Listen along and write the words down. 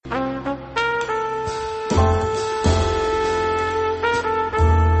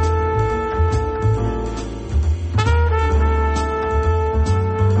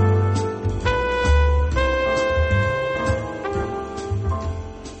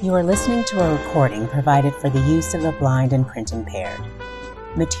You are listening to a recording provided for the use of the blind and print impaired.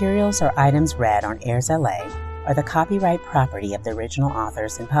 Materials or items read on Airs LA are the copyright property of the original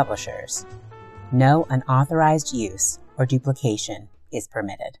authors and publishers. No unauthorized use or duplication is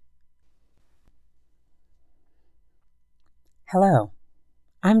permitted. Hello,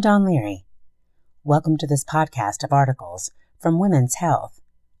 I'm Dawn Leary. Welcome to this podcast of articles from Women's Health,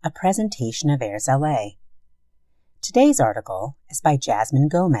 a presentation of Airs LA. Today's article is by Jasmine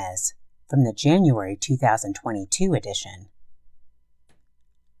Gomez from the January 2022 edition.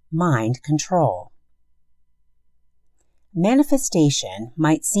 Mind Control. Manifestation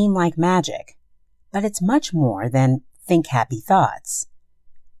might seem like magic, but it's much more than think happy thoughts.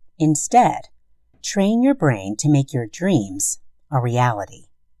 Instead, train your brain to make your dreams a reality.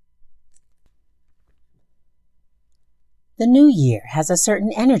 The new year has a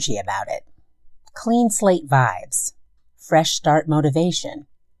certain energy about it. Clean slate vibes, fresh start motivation,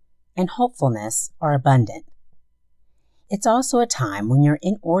 and hopefulness are abundant. It's also a time when you're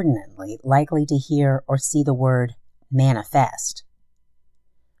inordinately likely to hear or see the word manifest.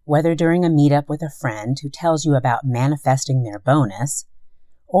 Whether during a meetup with a friend who tells you about manifesting their bonus,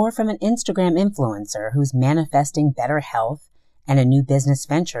 or from an Instagram influencer who's manifesting better health and a new business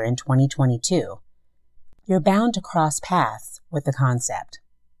venture in 2022, you're bound to cross paths with the concept.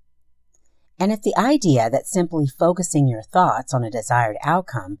 And if the idea that simply focusing your thoughts on a desired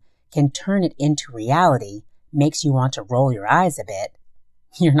outcome can turn it into reality makes you want to roll your eyes a bit,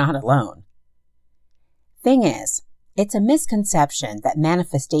 you're not alone. Thing is, it's a misconception that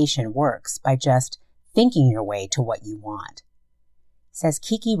manifestation works by just thinking your way to what you want, says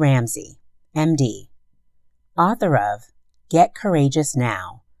Kiki Ramsey, MD, author of Get Courageous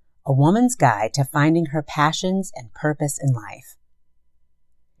Now, A Woman's Guide to Finding Her Passions and Purpose in Life.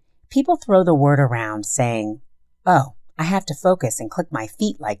 People throw the word around saying, "Oh, I have to focus and click my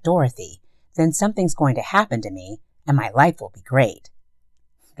feet like Dorothy, then something's going to happen to me and my life will be great."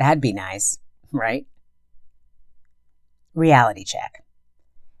 That'd be nice, right? Reality check.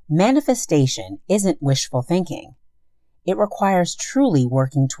 Manifestation isn't wishful thinking. It requires truly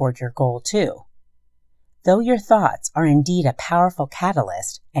working toward your goal too. Though your thoughts are indeed a powerful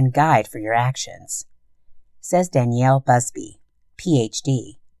catalyst and guide for your actions, says Danielle Busby,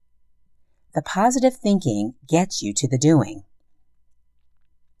 PhD. The positive thinking gets you to the doing.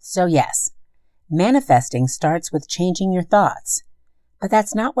 So yes, manifesting starts with changing your thoughts, but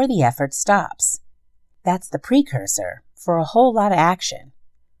that's not where the effort stops. That's the precursor for a whole lot of action,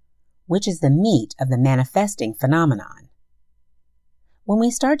 which is the meat of the manifesting phenomenon. When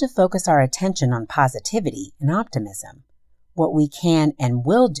we start to focus our attention on positivity and optimism, what we can and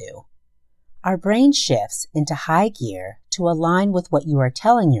will do, our brain shifts into high gear to align with what you are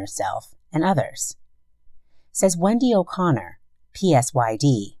telling yourself and others, says Wendy O'Connor,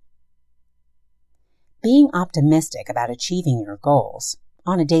 PSYD. Being optimistic about achieving your goals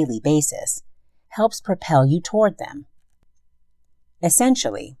on a daily basis helps propel you toward them.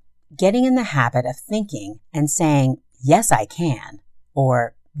 Essentially, getting in the habit of thinking and saying, "Yes, I can,"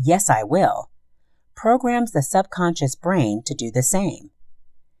 or "Yes, I will," programs the subconscious brain to do the same.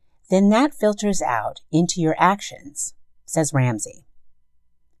 Then that filters out into your actions, says Ramsey.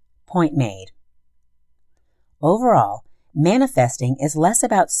 Point made. Overall, manifesting is less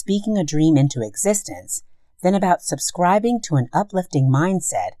about speaking a dream into existence than about subscribing to an uplifting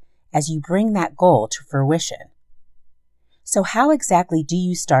mindset as you bring that goal to fruition. So how exactly do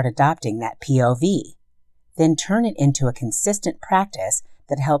you start adopting that POV? Then turn it into a consistent practice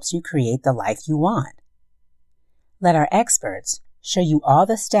that helps you create the life you want. Let our experts show you all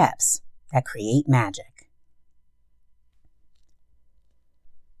the steps that create magic.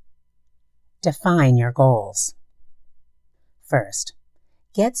 Define your goals. First,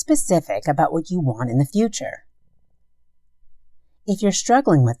 get specific about what you want in the future. If you're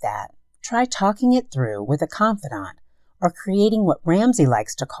struggling with that, try talking it through with a confidant or creating what Ramsey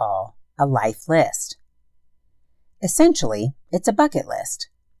likes to call a life list. Essentially, it's a bucket list,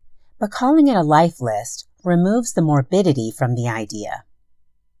 but calling it a life list removes the morbidity from the idea.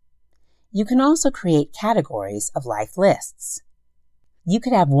 You can also create categories of life lists. You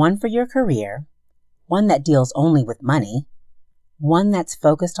could have one for your career, one that deals only with money, one that's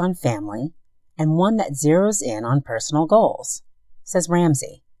focused on family, and one that zeroes in on personal goals, says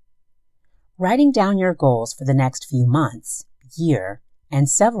Ramsey. Writing down your goals for the next few months, year, and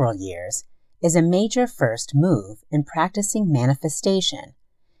several years is a major first move in practicing manifestation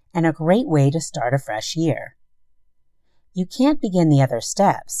and a great way to start a fresh year. You can't begin the other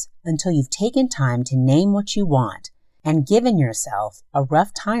steps until you've taken time to name what you want and given yourself a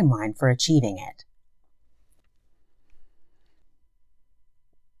rough timeline for achieving it.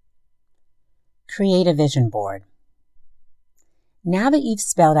 Create a vision board. Now that you've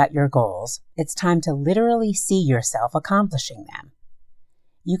spelled out your goals, it's time to literally see yourself accomplishing them.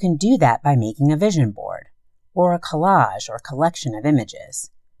 You can do that by making a vision board, or a collage or collection of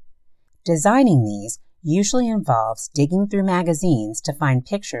images. Designing these usually involves digging through magazines to find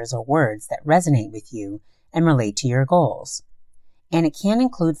pictures or words that resonate with you and relate to your goals. And it can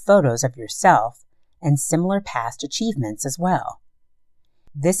include photos of yourself and similar past achievements as well.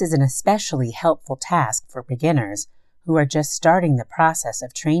 This is an especially helpful task for beginners who are just starting the process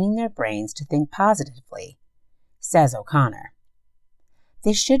of training their brains to think positively, says O'Connor.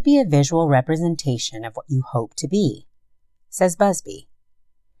 This should be a visual representation of what you hope to be, says Busby.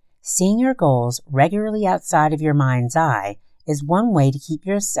 Seeing your goals regularly outside of your mind's eye is one way to keep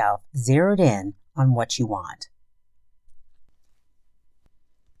yourself zeroed in on what you want.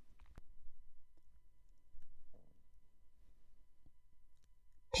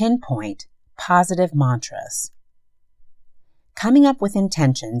 Pinpoint positive mantras. Coming up with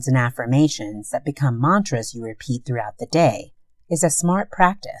intentions and affirmations that become mantras you repeat throughout the day is a smart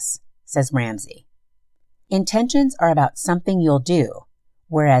practice, says Ramsey. Intentions are about something you'll do,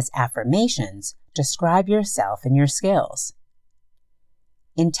 whereas affirmations describe yourself and your skills.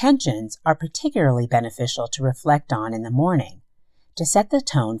 Intentions are particularly beneficial to reflect on in the morning to set the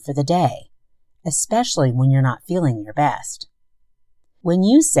tone for the day, especially when you're not feeling your best. When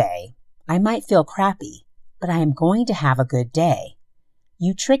you say, "I might feel crappy, but I am going to have a good day,"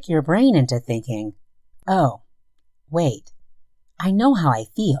 you trick your brain into thinking, "Oh, wait, I know how I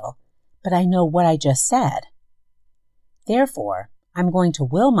feel, but I know what I just said. Therefore, I'm going to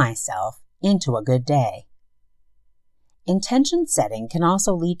will myself into a good day." Intention setting can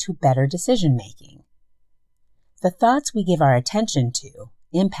also lead to better decision making. The thoughts we give our attention to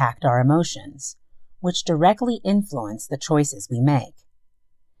impact our emotions, which directly influence the choices we make.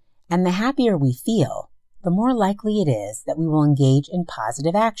 And the happier we feel, the more likely it is that we will engage in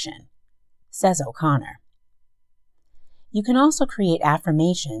positive action, says O'Connor. You can also create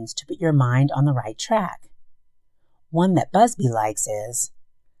affirmations to put your mind on the right track. One that Busby likes is,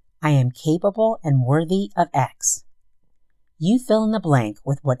 "I am capable and worthy of X." You fill in the blank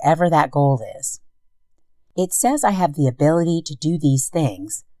with whatever that goal is. It says I have the ability to do these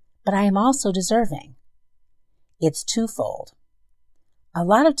things, but I am also deserving. It's twofold. A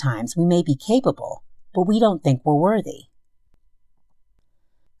lot of times we may be capable, but we don't think we're worthy.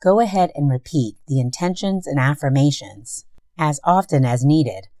 Go ahead and repeat the intentions and affirmations as often as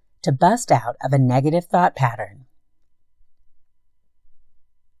needed to bust out of a negative thought pattern.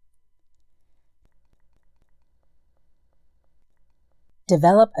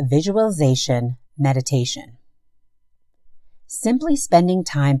 Develop a visualization meditation. Simply spending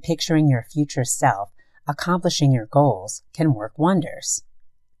time picturing your future self accomplishing your goals can work wonders.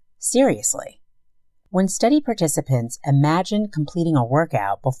 Seriously. When study participants imagined completing a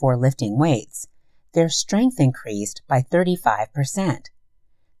workout before lifting weights, their strength increased by 35%,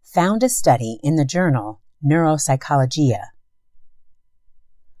 found a study in the journal Neuropsychologia.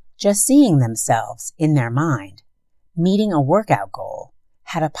 Just seeing themselves in their mind meeting a workout goal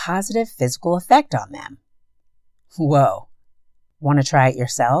had a positive physical effect on them. Whoa! Want to try it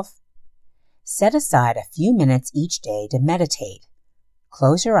yourself? Set aside a few minutes each day to meditate.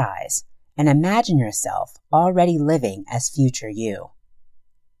 Close your eyes and imagine yourself already living as future you.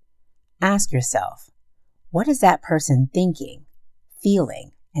 Ask yourself, what is that person thinking,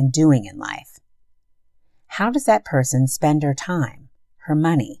 feeling, and doing in life? How does that person spend her time, her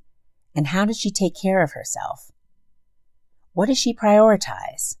money, and how does she take care of herself? What does she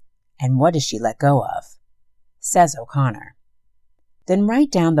prioritize, and what does she let go of? Says O'Connor. Then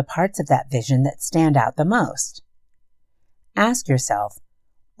write down the parts of that vision that stand out the most. Ask yourself,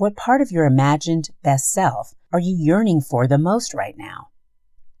 what part of your imagined best self are you yearning for the most right now?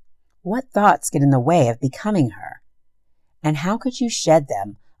 What thoughts get in the way of becoming her? And how could you shed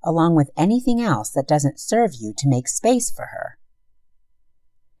them along with anything else that doesn't serve you to make space for her?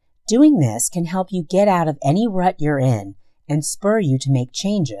 Doing this can help you get out of any rut you're in and spur you to make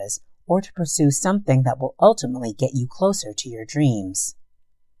changes or to pursue something that will ultimately get you closer to your dreams.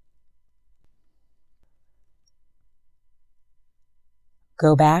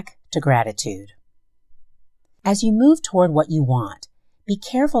 Go back to gratitude. As you move toward what you want, be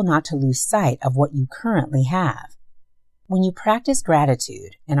careful not to lose sight of what you currently have. When you practice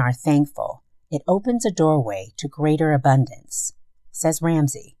gratitude and are thankful, it opens a doorway to greater abundance, says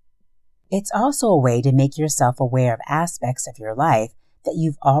Ramsey. It's also a way to make yourself aware of aspects of your life that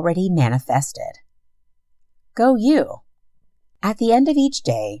you've already manifested. Go you! At the end of each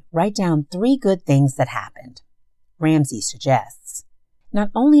day, write down 3 good things that happened. Ramsey suggests.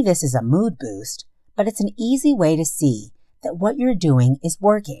 Not only this is a mood boost, but it's an easy way to see that what you're doing is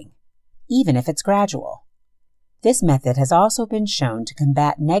working, even if it's gradual. This method has also been shown to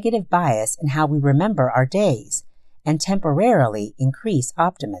combat negative bias in how we remember our days and temporarily increase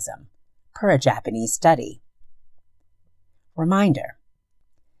optimism, per a Japanese study. Reminder: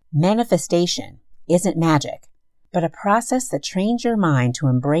 manifestation isn't magic, but a process that trains your mind to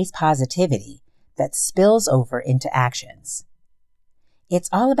embrace positivity that spills over into actions. It's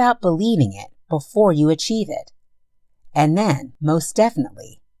all about believing it before you achieve it, and then, most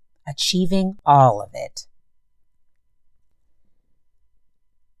definitely, achieving all of it.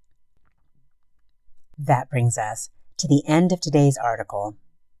 That brings us to the end of today's article,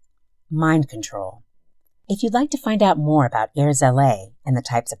 Mind Control. If you'd like to find out more about AIRS LA and the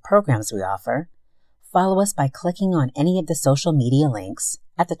types of programs we offer, follow us by clicking on any of the social media links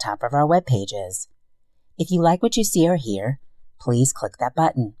at the top of our web pages. If you like what you see or hear, please click that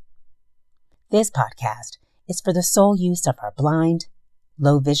button. This podcast is for the sole use of our blind,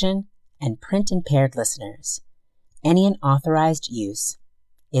 low vision, and print-impaired listeners. Any unauthorized use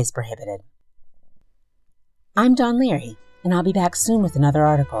is prohibited. I'm Dawn Leary, and I'll be back soon with another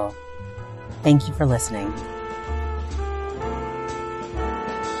article. Thank you for listening.